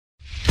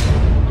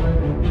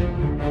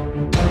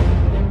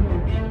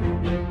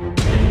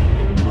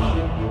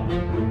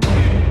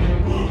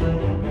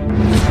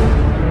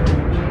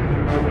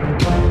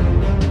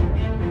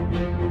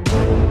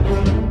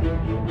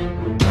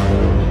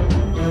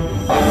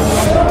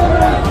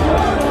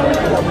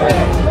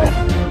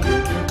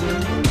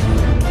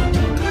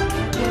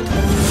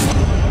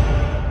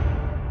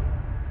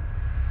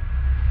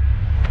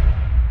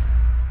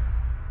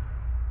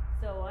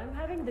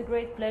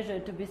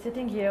pleasure to be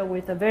sitting here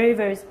with a very,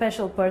 very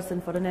special person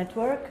for the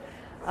network.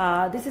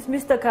 This is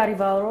Mr. Kari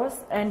Wahlroos,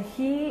 and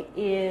he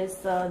is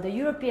the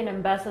European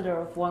ambassador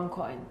of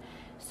OneCoin.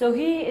 So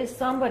he is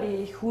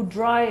somebody who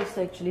drives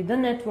actually the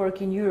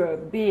network in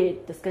Europe, be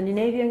it the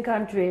Scandinavian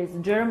countries,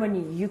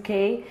 Germany,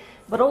 UK,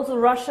 but also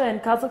Russia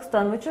and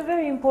Kazakhstan, which are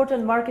very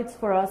important markets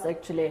for us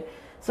actually.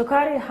 So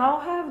Kari, how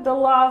have the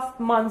last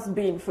months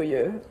been for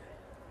you?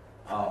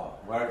 Oh,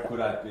 where could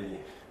I be?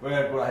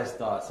 Where could I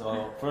start?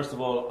 So first of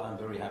all, I'm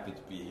very happy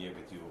to be here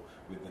with you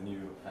with the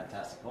new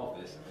fantastic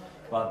office.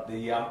 But the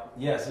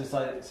since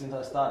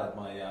I started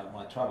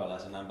my travel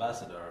as an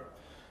ambassador,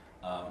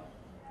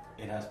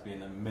 it has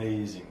been an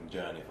amazing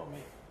journey for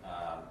me.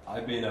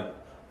 I've been a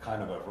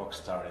kind of a rock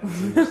star in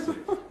this industry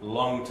a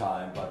long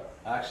time, but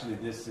actually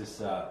this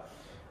has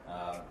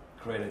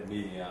created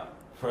me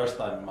first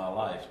time in my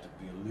life to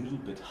be a little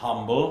bit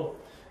humble,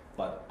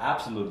 but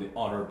absolutely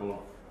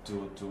honorable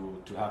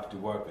to have to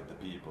work with the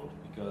people,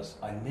 because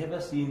I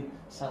never seen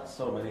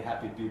so many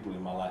happy people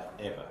in my life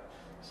ever.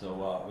 So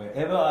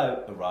wherever I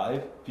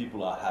arrive,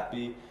 people are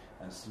happy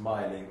and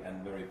smiling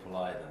and very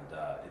polite, and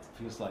it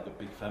feels like a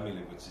big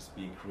family which is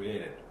being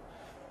created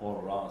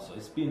all around. So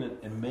it's been an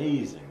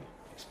amazing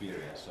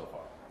experience so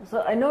far.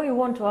 So I know you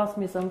want to ask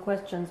me some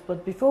questions,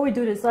 but before we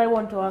do this, I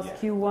want to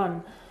ask you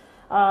one.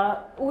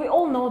 We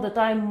all know that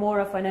I'm more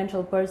a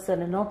financial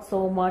person and not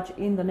so much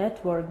in the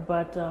network,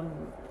 but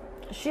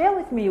share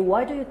with me,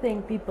 why do you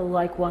think people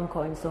like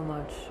OneCoin so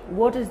much?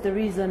 What is the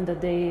reason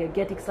that they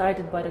get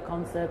excited by the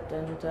concept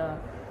and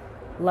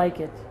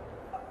like it?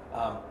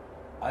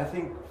 I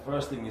think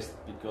first thing is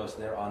because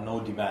there are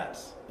no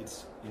demands.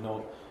 It's,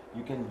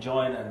 you can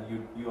join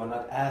and you are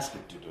not asked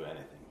to do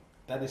anything.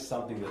 That is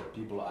something that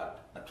people are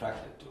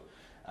attracted to.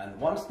 And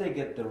once they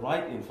get the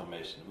right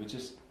information, which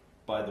is,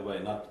 by the way,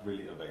 not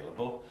really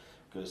available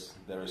because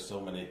there is so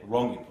many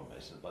wrong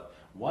information, but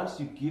once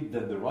you give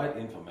them the right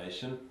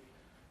information,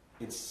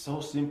 it's so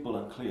simple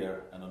and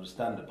clear and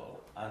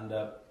understandable. And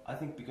I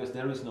think because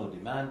there is no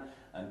demand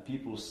and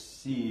people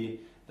see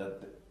that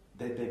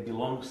they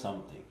belong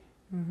something.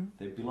 Mm-hmm.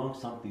 They belong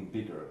something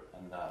bigger,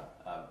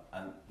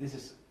 and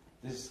this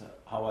is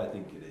how I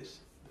think it is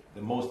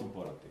the most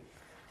important thing.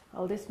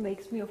 Well, this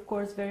makes me, of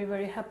course, very,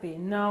 very happy.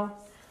 Now,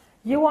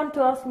 you want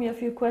to ask me a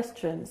few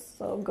questions,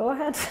 so go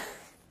ahead.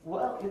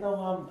 Well,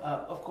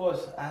 of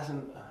course,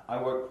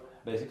 I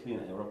work basically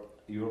in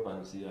Europe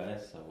and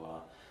CIS.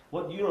 So,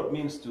 what Europe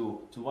means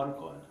to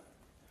OneCoin?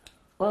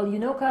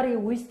 Well, Kari,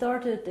 we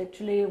started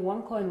actually.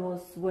 OneCoin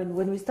was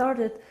when we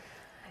started.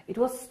 It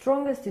was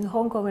strongest in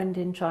Hong Kong and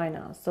in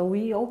China. So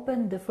we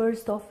opened the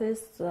first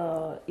office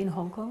in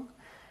Hong Kong,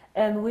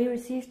 and we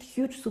received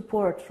huge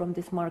support from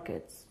these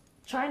markets.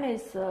 China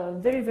is a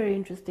very, very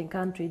interesting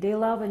country. They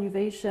love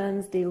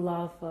innovations, they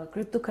love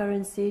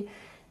cryptocurrency,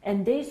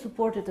 and they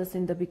supported us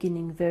in the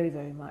beginning very,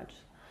 very much.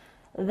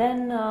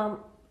 Then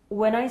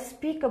when I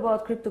speak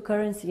about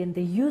cryptocurrency and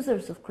the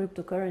users of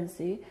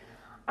cryptocurrency,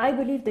 I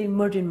believe the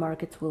emerging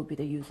markets will be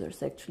the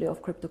users actually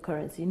of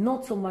cryptocurrency,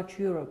 not so much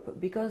Europe,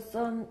 because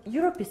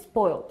Europe is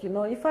spoiled.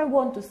 If I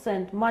want to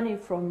send money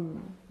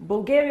from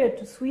Bulgaria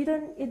to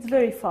Sweden, it's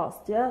very fast,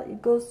 yeah?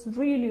 It goes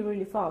really,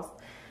 really fast.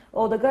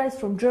 Or the guys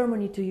from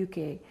Germany to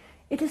UK.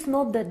 It is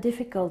not that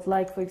difficult,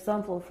 like, for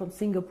example, from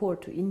Singapore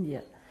to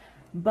India.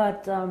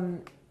 But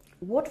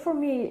what for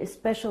me is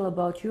special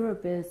about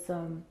Europe is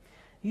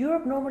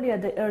Europe normally are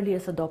the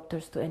earliest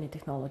adopters to any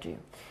technology.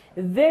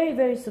 Very,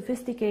 very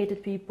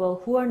sophisticated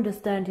people who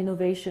understand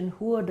innovation,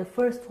 who are the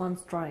first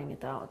ones trying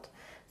it out.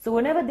 So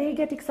whenever they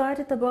get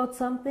excited about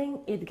something,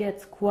 it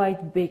gets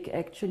quite big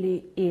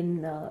actually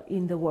in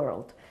the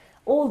world.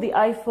 All the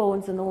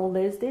iPhones and all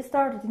this, they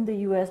started in the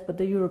US, but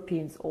the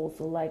Europeans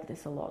also like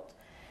this a lot.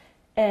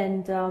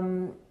 And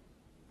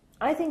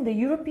I think the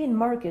European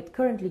market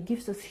currently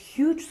gives us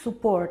huge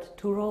support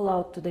to roll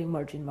out to the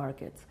emerging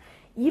markets.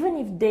 Even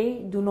if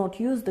they do not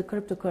use the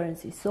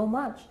cryptocurrency so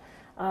much,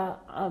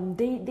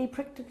 they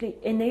practically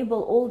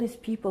enable all these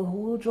people who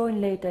will join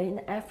later in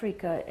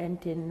Africa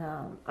and in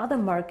other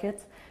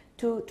markets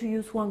to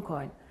use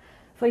OneCoin.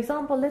 For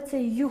example, let's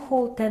say you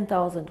hold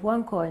 10,000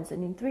 OneCoins,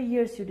 and in 3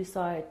 years you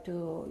decide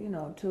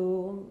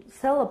to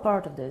sell a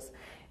part of this.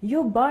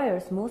 Your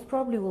buyers most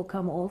probably will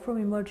come all from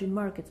emerging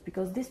markets,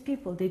 because these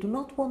people, they do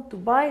not want to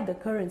buy the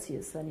currency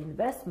as an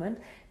investment,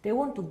 they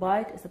want to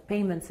buy it as a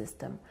payment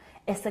system,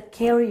 as a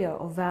carrier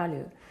of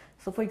value.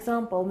 So for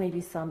example, maybe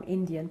some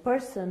Indian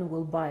person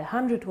will buy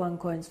 100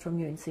 OneCoins from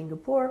you in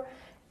Singapore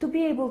to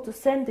be able to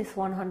send this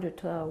 100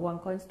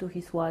 OneCoins to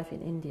his wife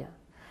in India.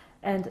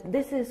 And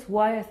this is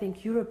why I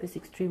think Europe is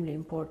extremely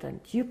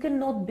important. You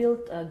cannot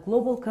build a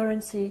global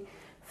currency,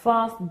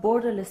 fast,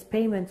 borderless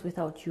payments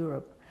without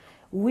Europe.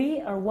 We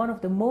are one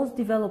of the most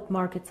developed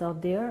markets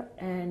out there,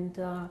 and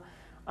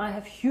I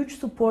have huge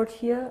support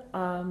here.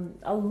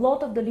 A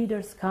lot of the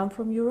leaders come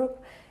from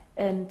Europe,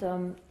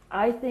 and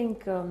I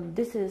think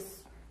this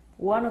is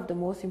one of the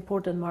most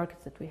important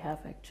markets that we have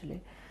actually.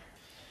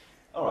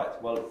 All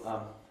right, well,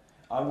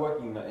 I'm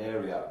working in an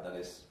area that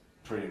is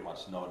pretty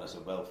much known as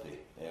a wealthy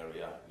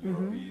area.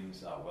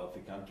 Europeans are a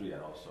wealthy country,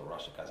 and also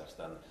Russia,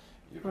 Kazakhstan,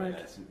 Ukraine,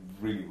 it's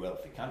really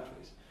wealthy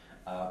countries.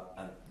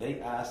 And they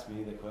asked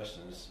me the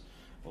questions.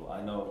 Well,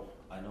 I know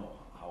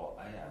how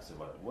I answer,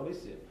 but what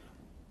is it?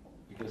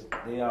 Because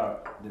they are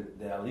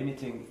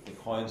limiting the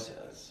coin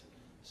sales.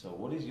 So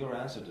what is your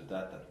answer to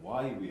that? That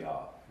why we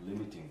are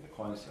limiting the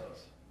coin sales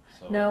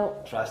so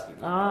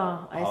drastically?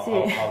 I see.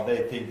 How they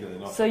think that, you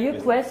know, so your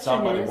question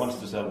somebody is, wants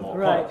to sell more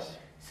coins.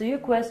 So your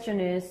question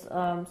is,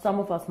 some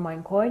of us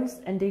mine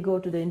coins and they go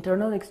to the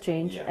internal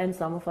exchange, and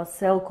some of us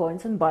sell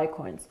coins and buy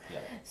coins.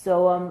 So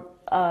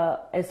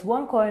as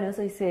OneCoin, as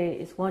I say,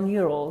 is 1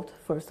 year old,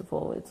 first of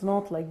all. It's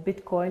not like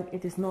Bitcoin,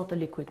 it is not a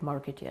liquid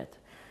market yet.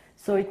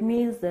 So it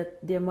means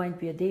that there might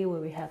be a day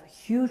where we have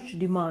huge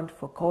demand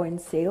for coin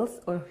sales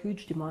or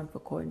huge demand for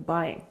coin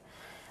buying.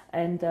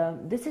 And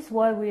this is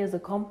why we as a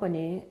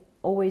company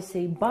always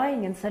say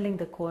buying and selling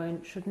the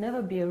coin should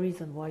never be a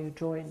reason why you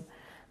join.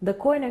 The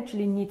coin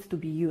actually needs to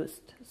be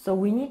used. So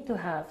we need to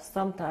have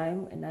some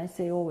time, and I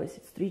say always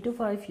it's 3 to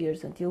 5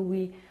 years until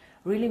we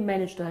really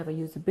manage to have a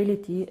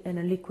usability and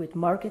a liquid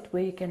market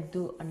where you can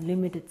do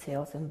unlimited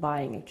sales and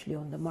buying actually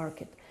on the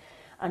market.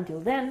 Until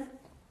then,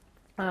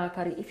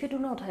 Kari, if you do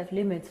not have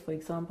limits, for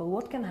example,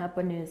 what can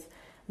happen is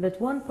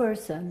that one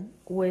person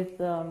with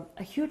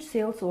a huge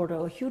sales order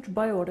or huge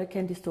buy order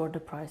can distort the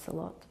price a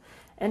lot.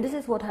 And this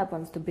is what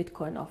happens to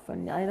Bitcoin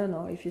often. I don't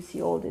know if you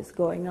see all this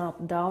going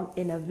up, down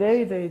in a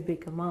very, very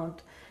big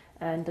amount.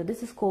 And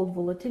this is called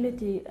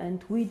volatility,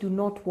 and we do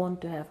not want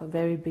to have a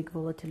very big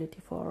volatility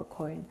for our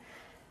coin.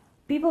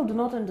 People do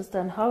not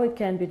understand how it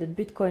can be that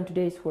Bitcoin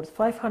today is worth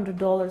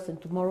 $500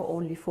 and tomorrow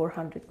only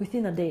 $400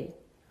 within a day.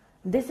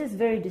 This is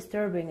very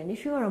disturbing, and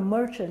if you are a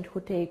merchant who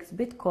takes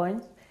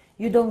Bitcoins,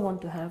 you don't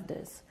want to have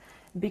this.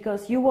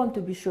 Because you want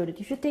to be sure that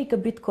if you take a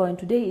Bitcoin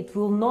today, it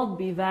will not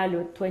be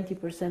valued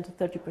 20%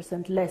 or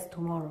 30% less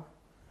tomorrow.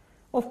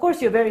 Of course,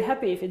 you're very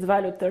happy if it's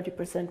valued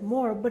 30%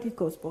 more, but it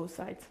goes both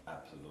sides.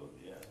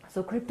 Absolutely, yeah.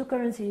 So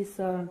cryptocurrency is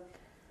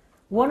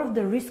one of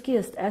the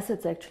riskiest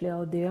assets actually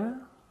out there.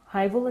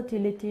 High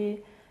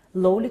volatility,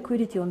 low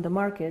liquidity on the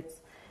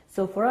markets.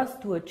 So for us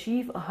to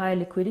achieve a high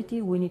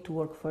liquidity, we need to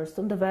work first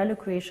on the value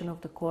creation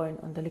of the coin,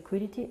 on the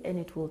liquidity, and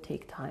it will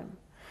take time.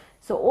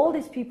 So all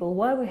these people,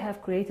 why we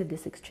have created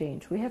this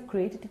exchange? We have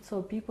created it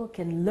so people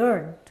can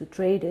learn to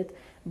trade it,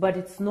 but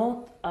it's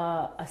not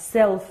a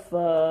self,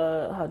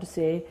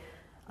 the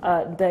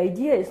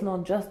idea is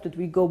not just that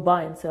we go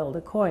buy and sell the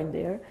coin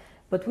there,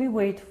 but we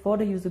wait for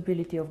the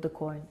usability of the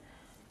coin.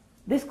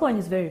 This coin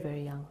is very,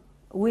 very young.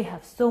 We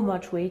have so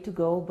much way to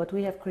go, but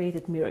we have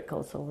created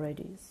miracles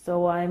already.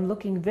 So I'm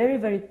looking very,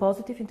 very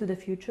positive into the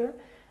future,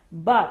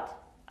 but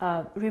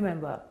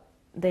remember,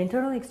 the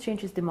internal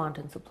exchange is demand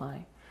and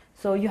supply.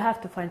 So you have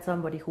to find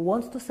somebody who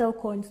wants to sell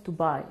coins to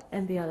buy,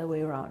 and the other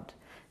way around.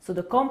 So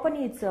the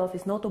company itself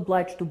is not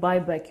obliged to buy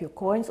back your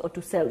coins or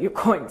to sell your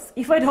coins.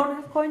 If I don't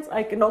have coins,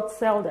 I cannot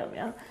sell them.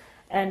 Yeah?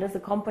 And as a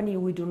company,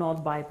 we do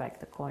not buy back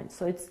the coins.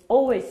 So it's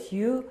always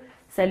you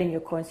selling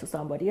your coins to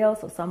somebody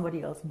else or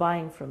somebody else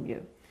buying from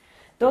you.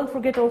 Don't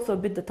forget also a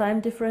bit the time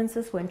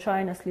differences. When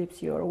China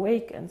sleeps, you're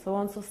awake, and so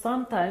on. So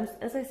sometimes,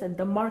 as I said,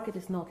 the market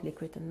is not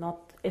liquid and not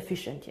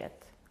efficient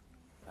yet.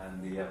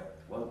 And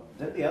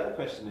then the other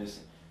question is,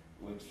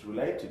 which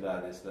relate to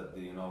that, is that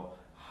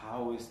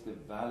how is the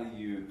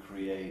value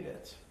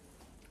created?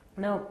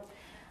 Now,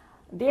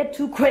 there are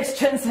two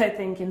questions I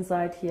think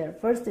inside here.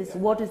 First is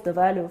what is the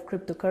value of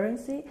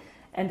cryptocurrency,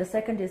 and the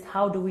second is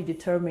how do we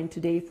determine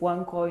today if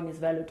one coin is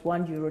valued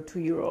 €1,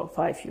 €2, or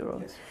 €5?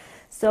 Yes.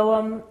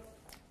 So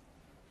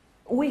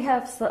we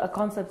have a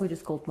concept which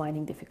is called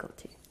mining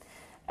difficulty.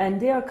 And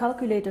there are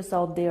calculators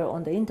out there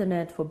on the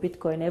internet for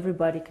Bitcoin.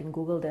 Everybody can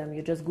Google them.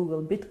 You just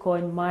Google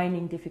Bitcoin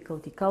mining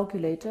difficulty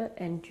calculator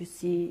and you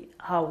see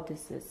how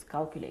this is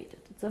calculated.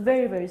 It's a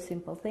very, very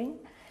simple thing.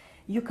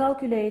 You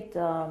calculate,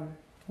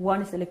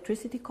 one is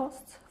electricity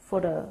costs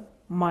for the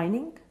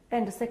mining,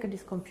 and the second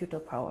is computer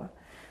power.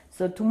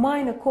 So to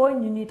mine a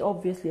coin, you need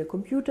obviously a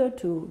computer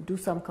to do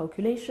some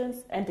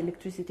calculations and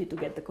electricity to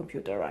get the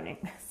computer running.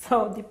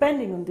 So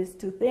depending on these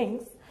two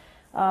things,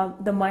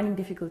 the mining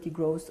difficulty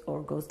grows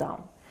or goes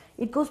down.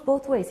 It goes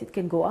both ways. It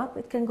can go up,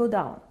 it can go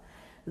down.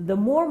 The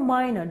more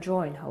miner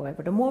join,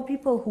 however, the more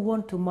people who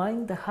want to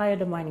mine, the higher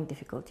the mining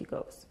difficulty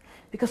goes.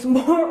 Because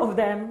more of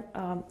them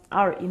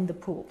are in the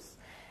pools.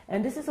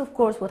 And this is, of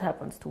course, what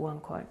happens to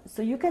OneCoin.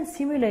 So you can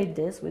simulate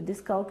this with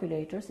these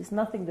calculators. It's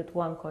nothing that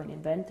OneCoin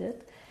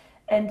invented.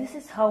 And this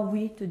is how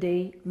we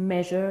today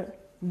measure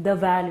the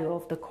value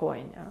of the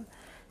coin. Yeah?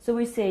 So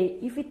we say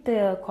if it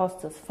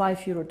costs us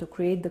 €5 to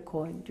create the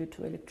coin due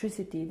to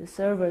electricity, the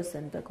servers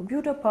and the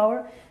computer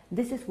power,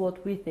 this is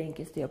what we think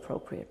is the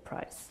appropriate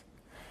price.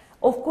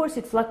 Of course,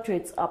 it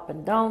fluctuates up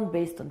and down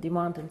based on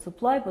demand and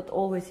supply, but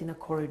always in a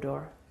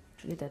corridor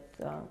actually that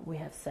we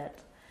have set.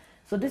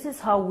 So this is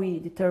how we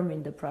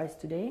determine the price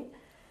today.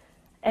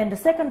 And the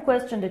second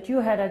question that you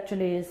had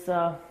actually is,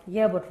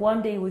 but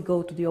one day we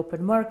go to the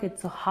open market,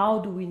 so how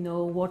do we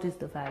know what is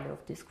the value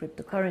of this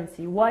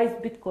cryptocurrency? Why is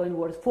Bitcoin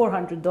worth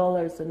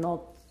 $400 and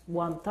not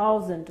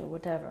 1,000 or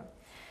whatever?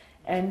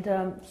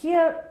 And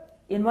here,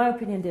 in my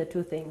opinion, there are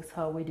two things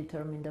how we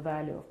determine the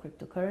value of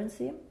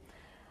cryptocurrency.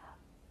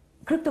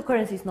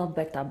 Cryptocurrency is not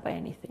backed up by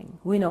anything.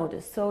 We know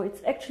this. So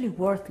it's actually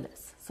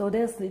worthless. So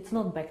it's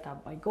not backed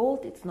up by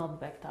gold. It's not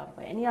backed up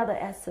by any other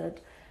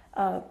asset.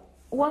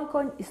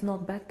 OneCoin is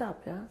not backed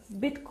up. Yeah?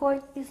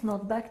 Bitcoin is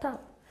not backed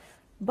up.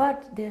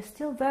 But there's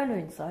still value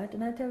inside,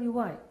 and I'll tell you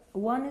why.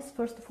 One is,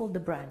 first of all, the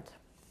brand.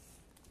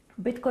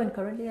 Bitcoin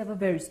currently have a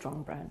very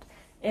strong brand.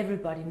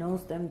 Everybody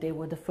knows them. They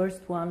were the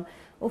first one.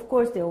 Of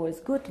course, there are always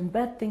good and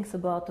bad things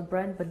about the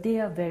brand, but they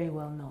are very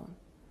well known.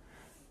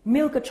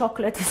 Milka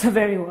Chocolate is a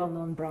very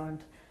well-known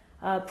brand.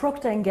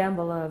 Procter &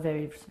 Gamble are a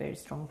very, very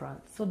strong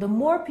brand. So the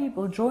more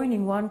people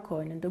joining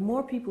OneCoin and the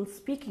more people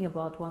speaking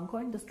about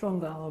OneCoin, the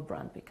stronger our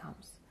brand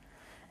becomes.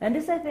 And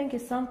this, I think,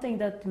 is something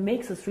that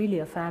makes us really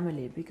a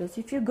family, because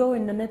if you go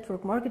in the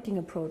network marketing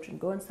approach and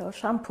go and sell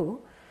shampoo,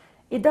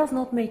 it does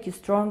not make you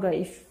stronger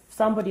if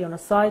somebody on a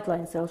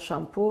sideline sells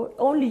shampoo.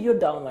 Only your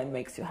downline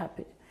makes you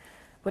happy.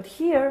 But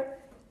here,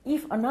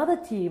 if another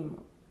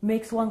team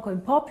makes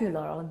OneCoin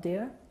popular out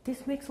there,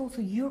 this makes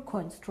also your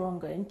coin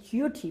stronger and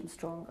your team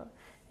stronger.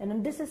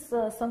 And this is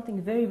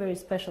something very, very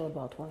special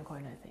about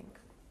OneCoin, I think.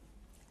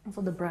 And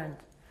so the brand.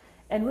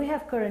 And we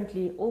have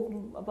currently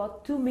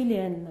about 2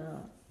 million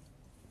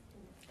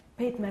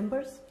paid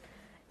members.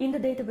 In the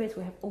database,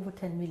 we have over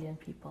 10 million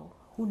people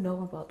who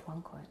know about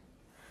OneCoin.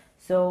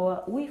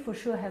 So we for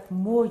sure have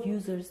more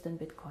users than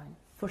Bitcoin,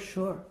 for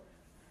sure.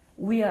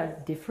 We are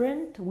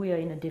different, we are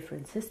in a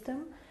different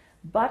system,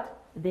 but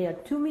there are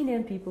 2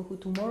 million people who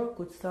tomorrow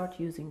could start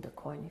using the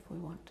coin if we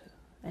want to.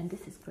 And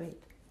this is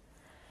great.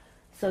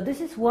 So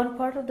this is one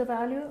part of the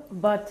value,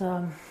 but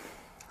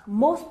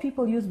most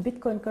people use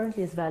Bitcoin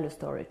currently as value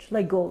storage,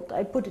 like gold.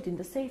 I put it in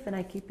the safe and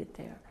I keep it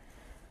there,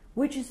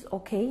 which is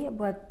okay,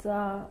 but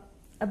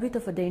a bit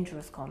of a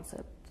dangerous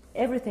concept.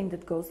 Everything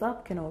that goes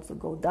up can also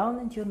go down,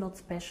 and you're not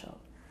special.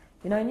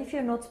 You know, and if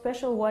you're not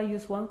special, why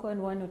use OneCoin?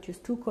 Why not use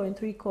 2 coin,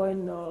 3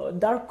 coin,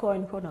 dark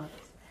coin, what not?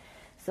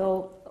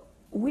 So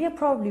we are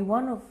probably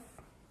one of,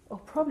 or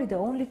probably the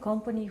only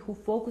company who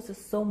focuses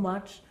so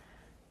much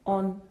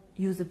on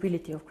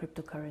usability of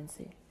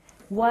cryptocurrency.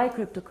 Why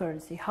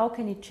cryptocurrency? How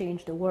can it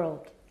change the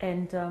world?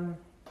 And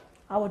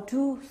our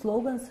 2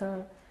 slogans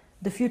are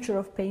the future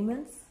of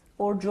payments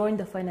or join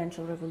the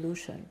financial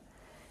revolution.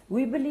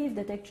 We believe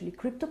that actually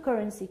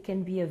cryptocurrency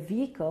can be a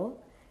vehicle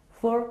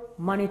for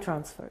money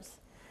transfers.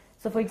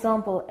 So for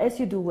example, as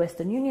you do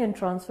Western Union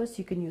transfers,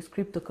 you can use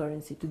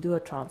cryptocurrency to do a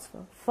transfer.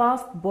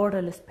 Fast,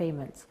 borderless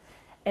payments.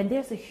 And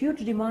there's a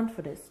huge demand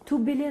for this. 2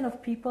 billion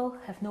of people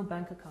have no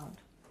bank account.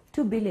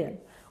 2 billion.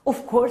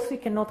 Of course, we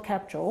cannot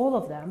capture all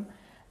of them.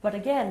 But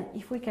again,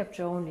 if we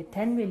capture only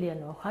 10 million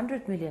or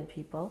 100 million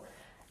people,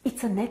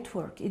 it's a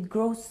network. It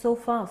grows so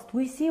fast.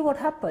 We see what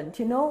happened.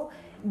 You know,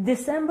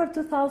 December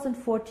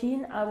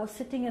 2014, I was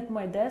sitting at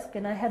my desk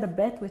and I had a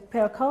bet with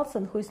Per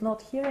Carlson, who is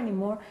not here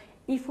anymore,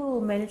 if we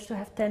will manage to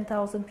have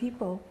 10,000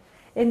 people.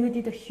 And we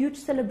did a huge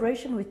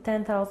celebration with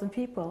 10,000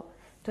 people.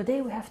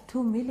 Today we have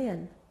 2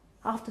 million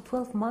after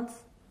 12 months.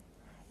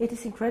 It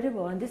is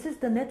incredible. And this is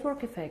the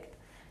network effect.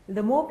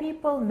 The more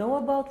people know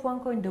about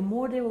OneCoin, the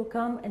more they will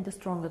come and the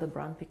stronger the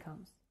brand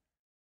becomes.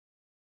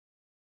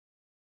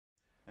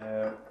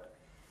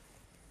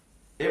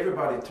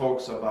 Everybody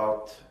talks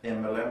about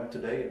MLM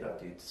today,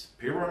 that it's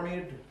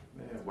pyramid,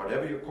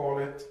 whatever you call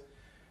it.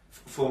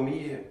 For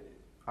me,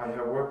 I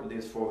have worked with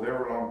this for a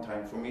very long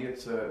time. For me,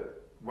 it's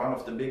one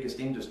of the biggest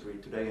industry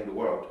today in the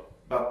world.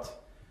 But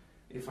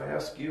if I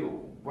ask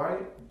you, why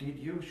did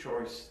you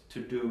choose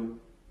to do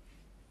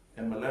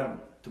MLM,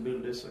 to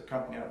build this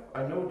company up?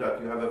 I know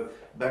that you have a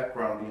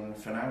background in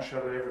financial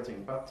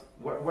everything, but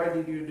why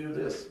did you do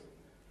this?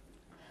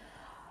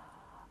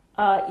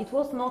 It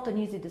was not an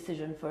easy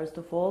decision, first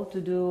of all, to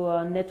do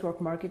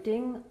network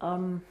marketing.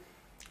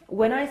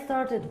 When I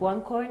started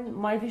OneCoin,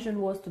 my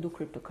vision was to do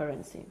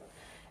cryptocurrency.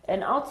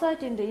 And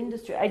outside in the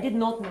industry, I did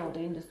not know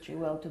the industry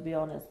well, to be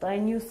honest. I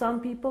knew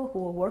some people who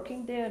were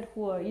working there and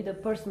who are either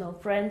personal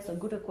friends or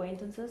good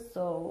acquaintances,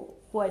 so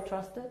who I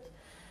trusted.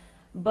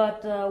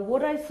 But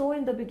what I saw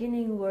in the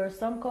beginning were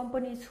some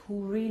companies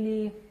who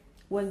really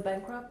went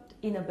bankrupt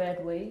in a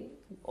bad way,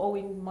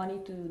 owing money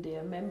to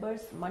their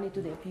members, money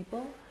to their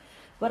people.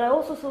 But I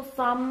also saw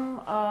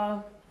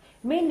some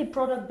mainly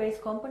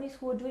product-based companies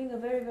who were doing a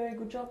very, very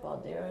good job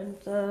out there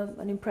and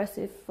an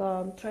impressive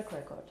track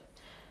record.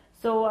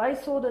 So I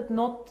saw that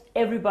not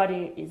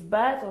everybody is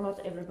bad or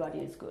not everybody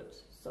is good.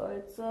 So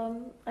it's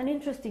an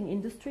interesting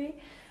industry.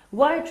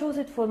 Why I chose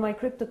it for my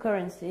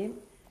cryptocurrency?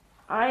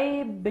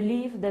 I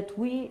believe that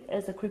we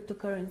as a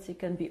cryptocurrency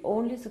can be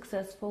only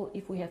successful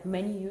if we have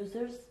many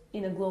users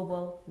in a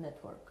global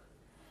network.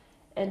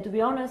 And to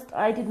be honest,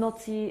 I did not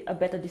see a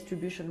better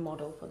distribution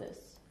model for this.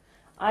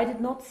 I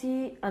did not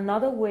see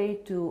another way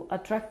to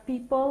attract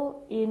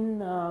people in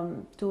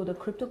to the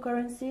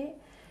cryptocurrency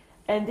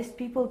and these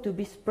people to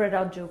be spread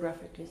out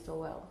geographically so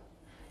well.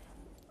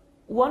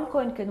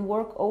 OneCoin can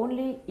work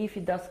only if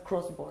it does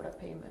cross-border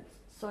payments.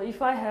 So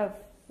if I have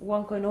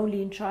OneCoin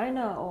only in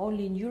China or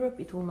only in Europe,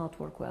 it will not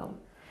work well.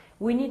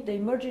 We need the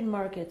emerging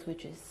markets,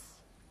 which is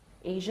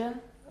Asia,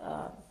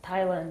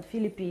 Thailand,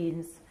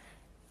 Philippines,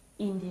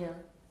 India,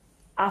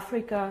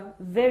 Africa,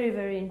 very,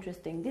 very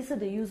interesting. These are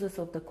the users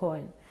of the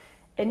coin.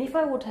 And if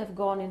I would have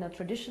gone in a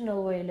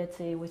traditional way, let's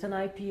say with an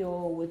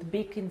IPO, with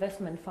big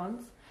investment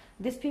funds,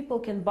 these people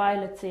can buy,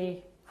 let's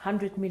say,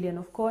 100 million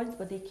of coins,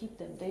 but they keep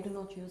them, they do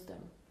not use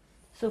them.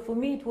 So for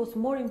me, it was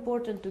more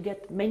important to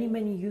get many,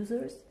 many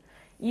users,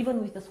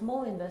 even with a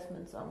small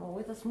investment sum or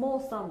with a small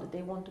sum that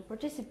they want to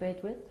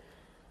participate with,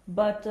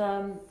 but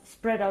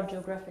spread out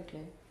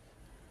geographically.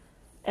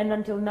 And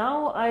until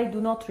now, I do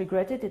not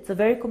regret it. It's a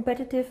very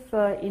competitive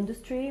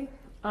industry.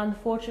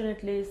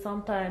 Unfortunately,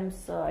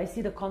 sometimes I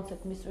see the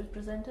concept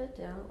misrepresented.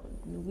 Yeah?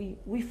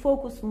 We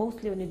focus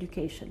mostly on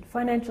education,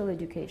 financial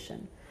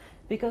education,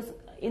 because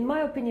in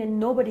my opinion,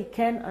 nobody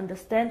can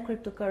understand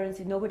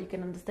cryptocurrency, nobody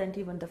can understand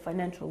even the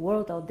financial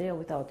world out there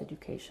without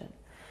education.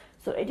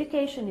 So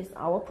education is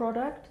our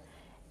product,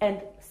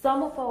 and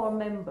some of our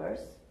members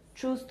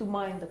choose to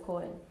mine the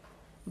coin.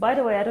 By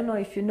the way, I don't know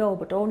if you know,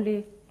 but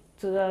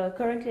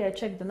currently I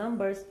checked the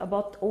numbers,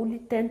 about only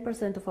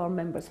 10% of our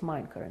members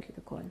mine currently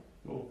the coin.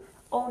 Oh.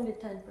 Only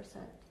 10%.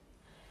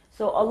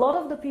 So a lot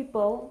of the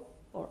people,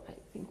 or I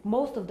think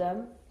most of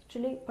them,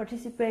 actually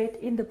participate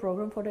in the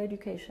program for the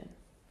education.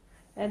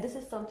 And this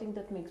is something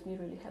that makes me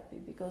really happy,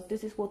 because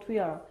this is what we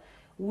are.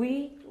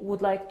 We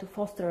would like to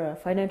foster a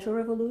financial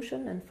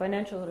revolution, and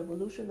financial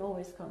revolution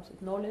always comes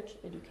with knowledge,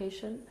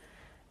 education,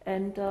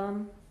 and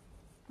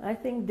I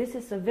think this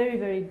is a very,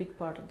 very big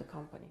part of the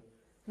company.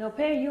 Now,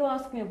 Per, you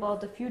asked me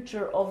about the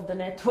future of the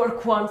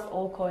network once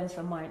all coins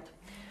are mined.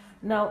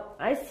 Now,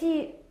 I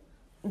see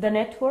the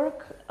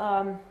network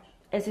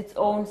as its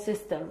own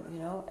system,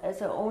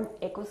 as our own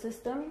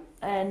ecosystem,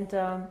 and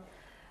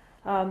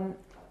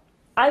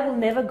I will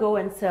never go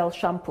and sell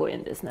shampoo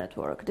in this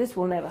network. This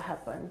will never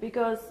happen,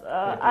 because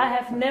I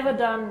have never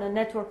done a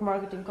network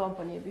marketing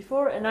company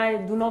before, and I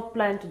do not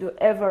plan to do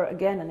ever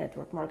again a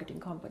network marketing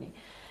company.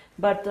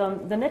 But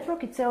the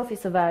network itself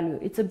is a value.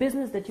 It's a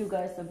business that you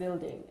guys are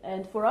building.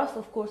 And for us,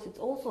 of course, it's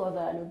also a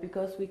value,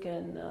 because we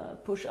can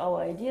push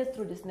our ideas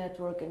through this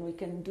network, and we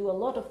can do a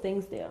lot of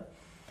things there.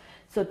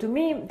 So to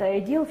me, the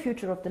ideal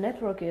future of the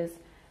network is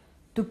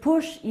to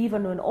push,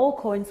 even when all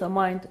coins are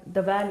mined,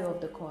 the value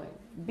of the coin.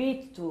 Be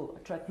it to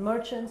attract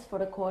merchants for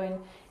the coin,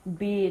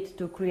 be it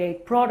to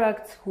create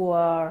products who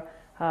are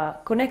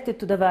connected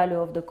to the value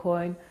of the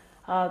coin.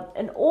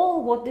 And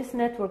all what this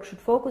network should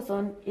focus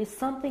on is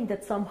something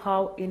that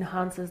somehow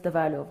enhances the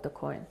value of the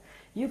coin.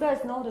 You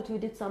guys know that we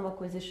did some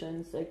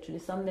acquisitions, actually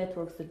some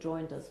networks that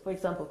joined us. For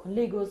example,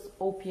 Conligos,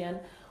 OPN.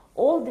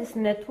 All these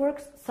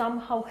networks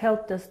somehow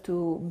helped us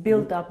to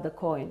build up the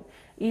coin.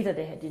 Either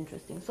they had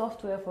interesting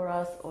software for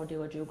us, or they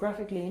were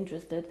geographically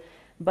interested.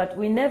 But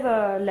we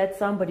never let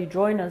somebody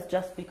join us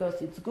just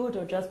because it's good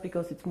or just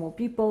because it's more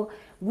people.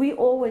 We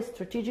always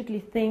strategically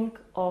think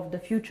of the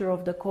future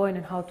of the coin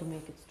and how to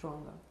make it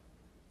stronger.